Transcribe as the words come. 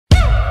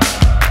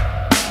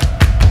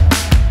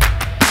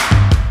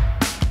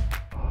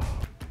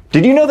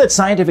Did you know that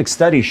scientific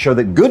studies show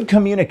that good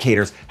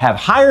communicators have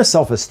higher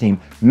self-esteem,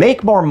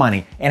 make more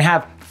money, and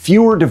have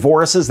fewer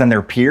divorces than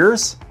their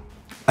peers?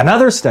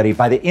 Another study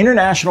by the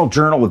International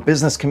Journal of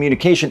Business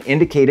Communication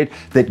indicated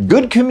that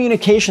good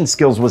communication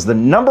skills was the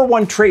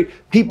 #1 trait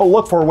people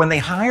look for when they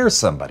hire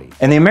somebody.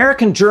 And the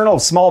American Journal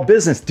of Small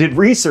Business did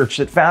research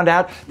that found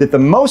out that the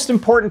most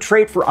important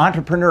trait for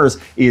entrepreneurs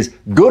is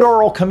good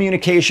oral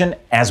communication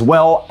as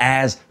well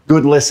as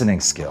good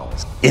listening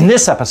skills. In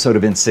this episode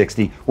of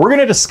In60, we're going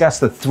to discuss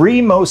the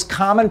 3 most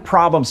common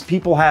problems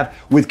people have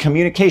with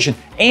communication,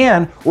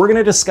 and we're going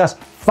to discuss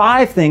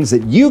 5 things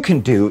that you can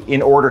do in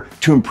order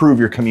to improve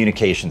your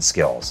communication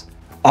skills.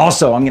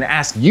 Also, I'm going to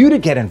ask you to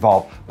get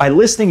involved by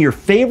listing your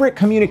favorite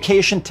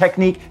communication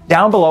technique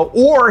down below,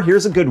 or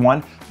here's a good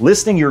one,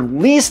 listing your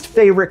least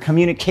favorite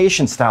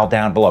communication style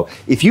down below.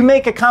 If you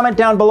make a comment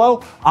down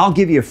below, I'll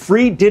give you a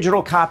free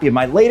digital copy of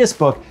my latest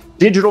book,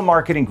 Digital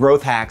Marketing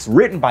Growth Hacks,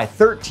 written by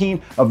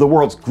 13 of the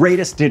world's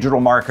greatest digital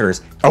marketers.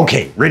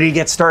 Okay, ready to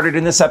get started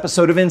in this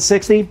episode of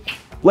In60?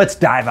 Let's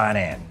dive on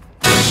in.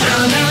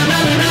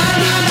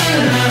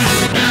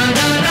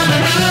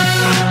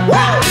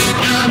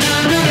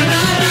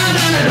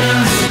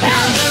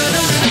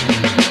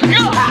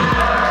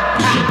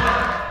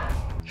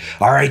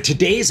 All right,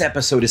 today's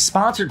episode is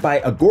sponsored by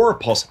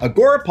Agorapulse.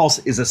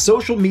 Agorapulse is a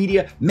social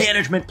media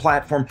management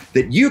platform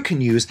that you can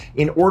use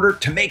in order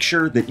to make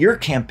sure that your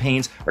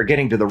campaigns are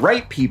getting to the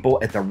right people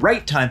at the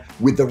right time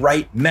with the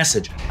right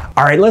message.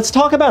 All right, let's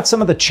talk about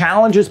some of the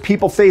challenges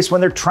people face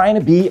when they're trying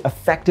to be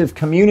effective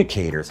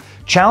communicators.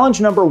 Challenge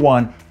number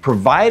 1,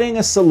 providing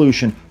a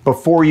solution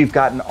before you've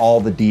gotten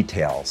all the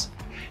details.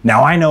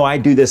 Now, I know I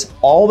do this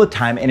all the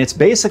time, and it's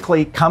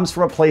basically comes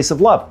from a place of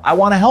love. I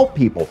want to help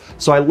people.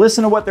 So I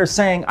listen to what they're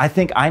saying. I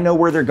think I know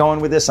where they're going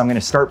with this. I'm going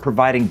to start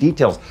providing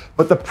details.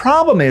 But the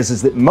problem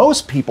is that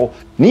most people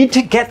need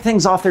to get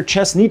things off their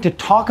chest, need to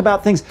talk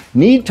about things,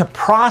 need to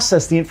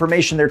process the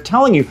information they're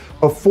telling you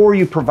before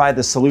you provide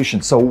the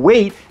solution. So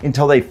wait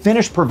until they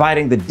finish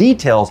providing the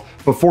details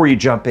before you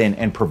jump in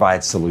and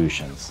provide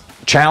solutions.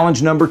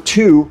 Challenge number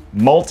 2,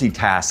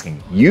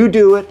 multitasking. You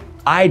do it,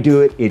 I do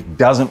it, it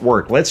doesn't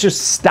work. Let's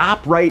just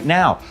stop right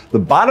now. The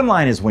bottom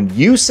line is when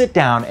you sit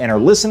down and are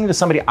listening to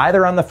somebody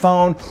either on the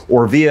phone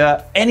or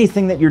via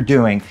anything that you're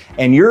doing,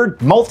 and you're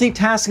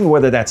multitasking,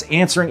 whether that's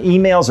answering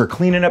emails or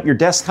cleaning up your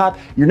desktop,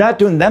 you're not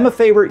doing them a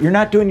favor, you're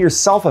not doing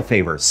yourself a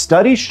favor.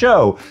 Studies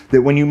show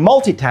that when you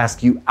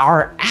multitask, you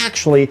are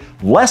actually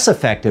less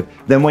effective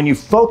than when you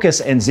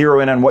focus and zero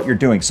in on what you're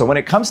doing. So when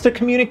it comes to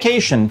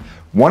communication,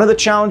 one of the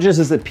challenges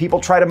is that people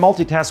try to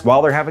multitask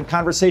while they're having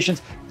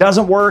conversations.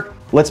 Doesn't work.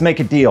 Let's make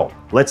a deal.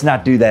 Let's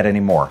not do that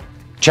anymore.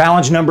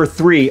 Challenge number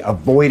 3,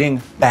 avoiding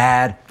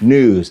bad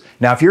news.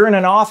 Now, if you're in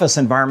an office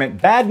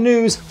environment, bad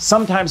news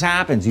sometimes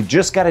happens. You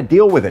just got to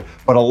deal with it.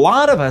 But a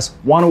lot of us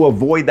want to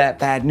avoid that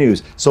bad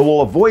news. So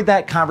we'll avoid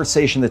that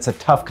conversation that's a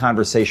tough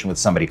conversation with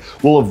somebody.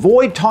 We'll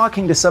avoid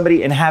talking to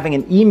somebody and having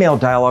an email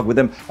dialogue with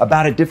them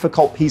about a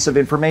difficult piece of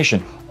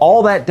information.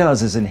 All that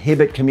does is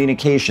inhibit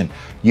communication.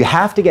 You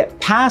have to get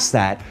past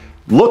that.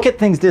 Look at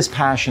things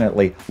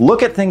dispassionately,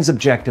 look at things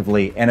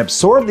objectively, and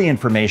absorb the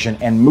information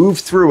and move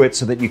through it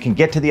so that you can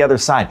get to the other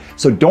side.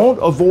 So don't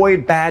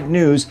avoid bad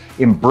news,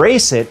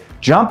 embrace it,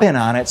 jump in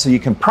on it so you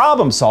can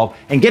problem solve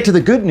and get to the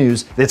good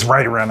news that's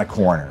right around the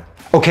corner.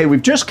 Okay,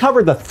 we've just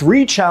covered the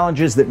 3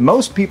 challenges that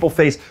most people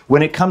face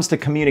when it comes to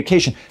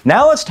communication.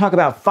 Now let's talk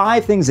about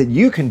 5 things that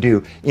you can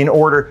do in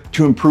order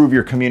to improve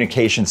your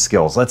communication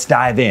skills. Let's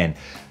dive in.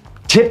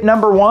 Tip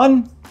number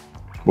 1.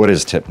 What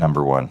is tip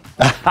number 1?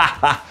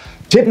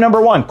 Tip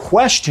number 1,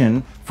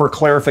 question for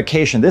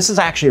clarification. This is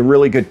actually a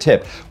really good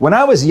tip. When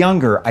I was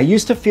younger, I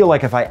used to feel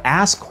like if I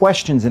asked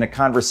questions in a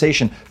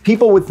conversation,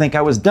 people would think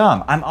I was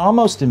dumb. I'm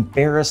almost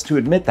embarrassed to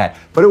admit that,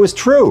 but it was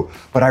true.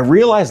 But I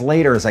realized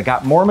later as I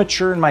got more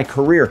mature in my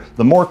career,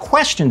 the more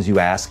questions you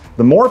ask,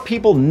 the more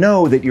people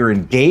know that you're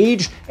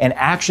engaged and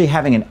actually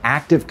having an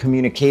active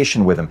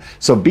communication with them.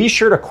 So be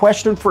sure to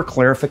question for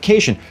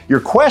clarification.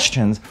 Your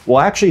questions will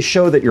actually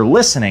show that you're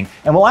listening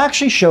and will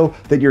actually show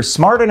that you're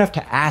smart enough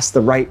to ask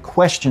the right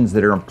questions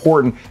that are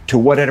important to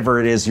whatever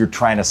it is you're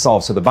trying to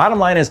solve. So the bottom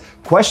line is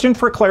question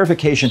for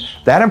clarification.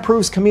 That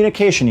improves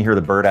communication. You hear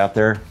the bird out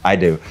there? I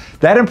do.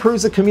 That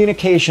improves the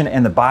communication,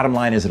 and the bottom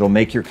line is it'll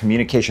make your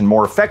communication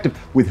more effective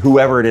with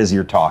whoever it is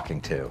you're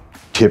talking to.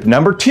 Tip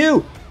number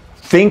 2,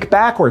 think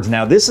backwards.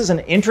 Now, this is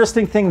an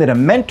interesting thing that a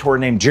mentor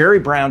named Jerry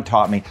Brown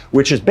taught me,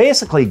 which is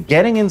basically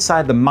getting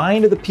inside the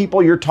mind of the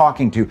people you're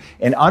talking to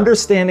and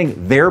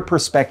understanding their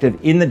perspective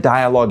in the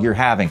dialogue you're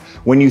having.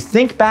 When you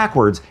think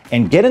backwards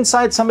and get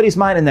inside somebody's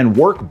mind and then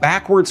work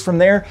backwards from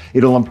there,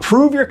 it'll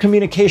improve your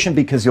communication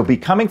because you'll be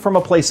coming from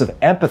a place of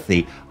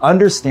empathy,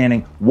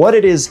 understanding what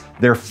it is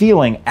they're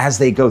feeling as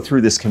they go through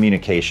this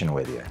communication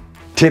with you.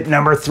 Tip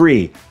number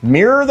 3,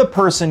 mirror the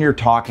person you're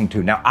talking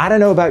to. Now, I don't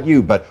know about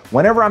you, but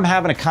whenever I'm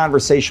having a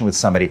conversation with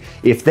somebody,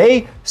 if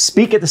they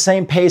speak at the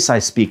same pace I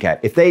speak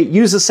at, if they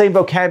use the same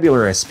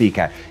vocabulary I speak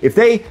at, if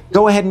they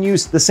go ahead and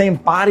use the same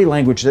body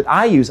language that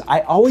I use,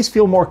 I always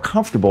feel more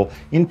comfortable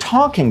in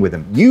talking with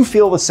them. You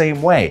feel the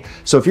same way.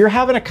 So if you're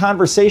having a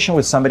conversation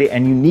with somebody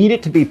and you need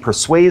it to be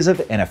persuasive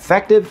and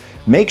effective,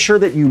 make sure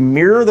that you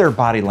mirror their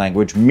body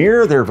language,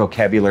 mirror their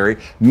vocabulary,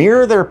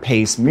 mirror their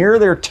pace, mirror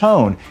their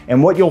tone,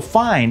 and what you'll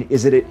find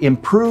is that it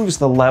improves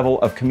the level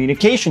of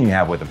communication you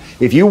have with them.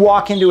 If you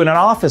walk into an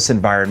office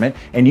environment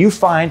and you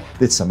find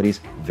that somebody's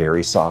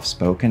very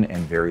soft-spoken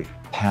and very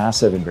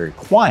passive and very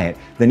quiet,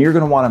 then you're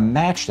going to want to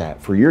match that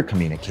for your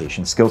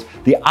communication skills.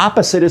 The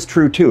opposite is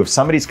true too. If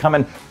somebody's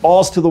coming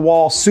balls to the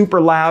wall,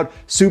 super loud,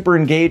 super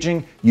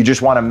engaging, you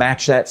just want to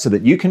match that so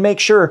that you can make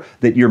sure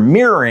that you're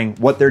mirroring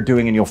what they're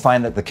doing, and you'll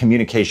find that the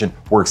communication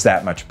works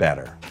that much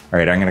better. All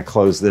right, I'm going to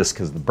close this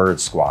because the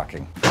bird's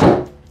squawking.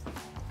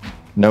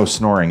 No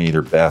snoring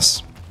either,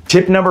 Bess.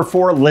 Tip number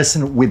 4,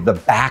 listen with the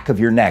back of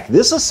your neck.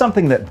 This is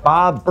something that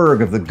Bob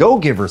Burg of the Go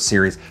Giver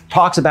series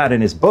talks about in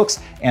his books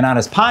and on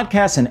his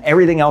podcasts and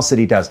everything else that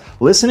he does.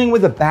 Listening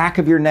with the back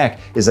of your neck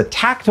is a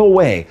tactile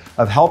way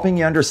of helping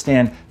you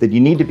understand that you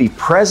need to be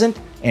present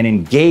and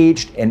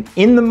engaged and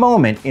in the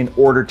moment in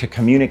order to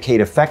communicate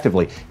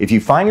effectively. If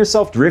you find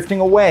yourself drifting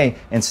away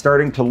and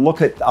starting to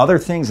look at other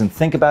things and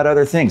think about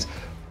other things,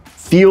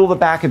 feel the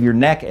back of your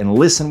neck and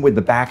listen with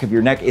the back of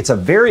your neck. It's a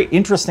very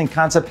interesting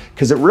concept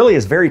because it really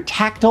is very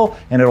tactile,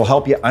 and it'll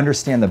help you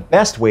understand the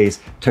best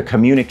ways to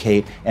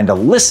communicate and to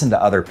listen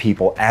to other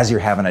people as you're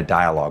having a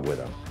dialogue with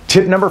them.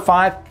 Tip number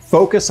 5,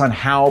 focus on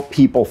how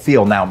people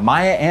feel. Now,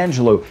 Maya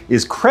Angelou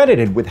is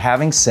credited with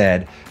having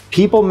said,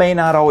 people may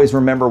not always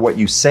remember what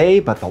you say,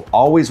 but they'll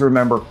always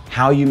remember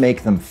how you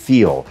make them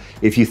feel.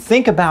 If you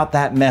think about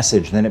that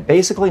message, then it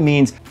basically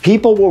means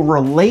people will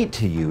relate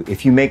to you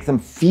if you make them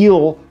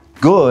feel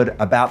good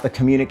about the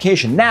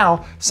communication.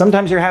 Now,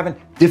 sometimes you're having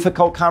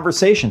difficult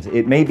conversations.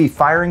 It may be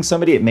firing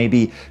somebody, it may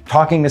be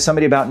talking to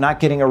somebody about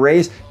not getting a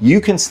raise. You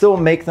can still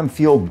make them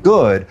feel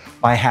good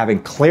by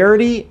having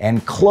clarity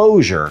and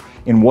closure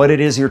in what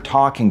it is you're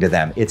talking to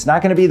them. It's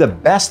not going to be the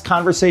best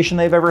conversation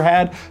they've ever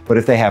had, but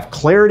if they have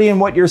clarity in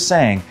what you're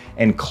saying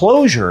and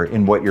closure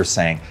in what you're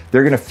saying,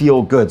 they're going to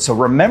feel good. So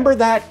remember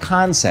that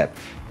concept.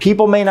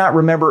 People may not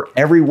remember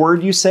every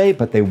word you say,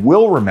 but they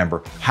will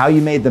remember how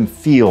you made them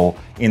feel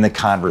in the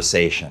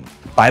conversation.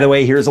 By the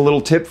way, here's a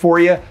little tip for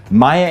you.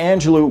 Maya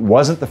Angelou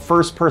wasn't the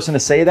first person to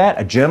say that.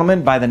 A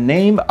gentleman by the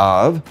name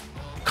of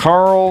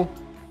Carl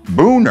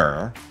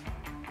Buhner,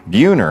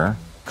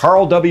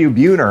 Carl W.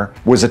 Buhner,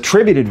 was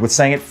attributed with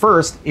saying it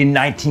first in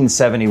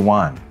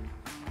 1971.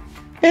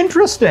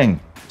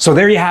 Interesting. So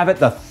there you have it,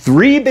 the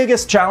 3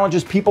 biggest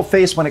challenges people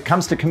face when it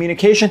comes to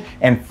communication,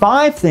 and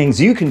 5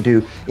 things you can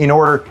do in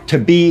order to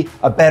be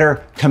a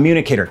better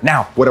communicator.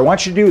 Now, what I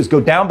want you to do is go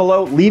down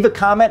below, leave a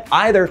comment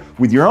either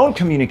with your own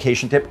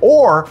communication tip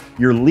or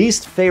your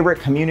least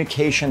favorite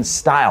communication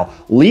style.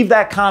 Leave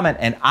that comment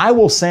and I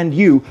will send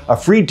you a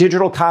free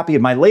digital copy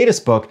of my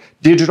latest book,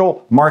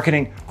 Digital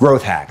Marketing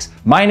Growth Hacks.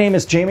 My name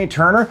is Jamie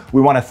Turner.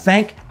 We want to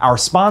thank our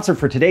sponsor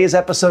for today's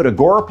episode,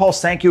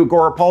 Agorapulse. Thank you,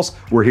 Agorapulse.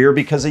 We're here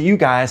because of you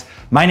guys.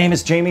 My name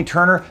is Jamie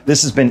Turner.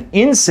 This has been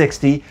In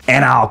 60,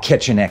 and I'll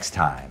catch you next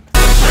time.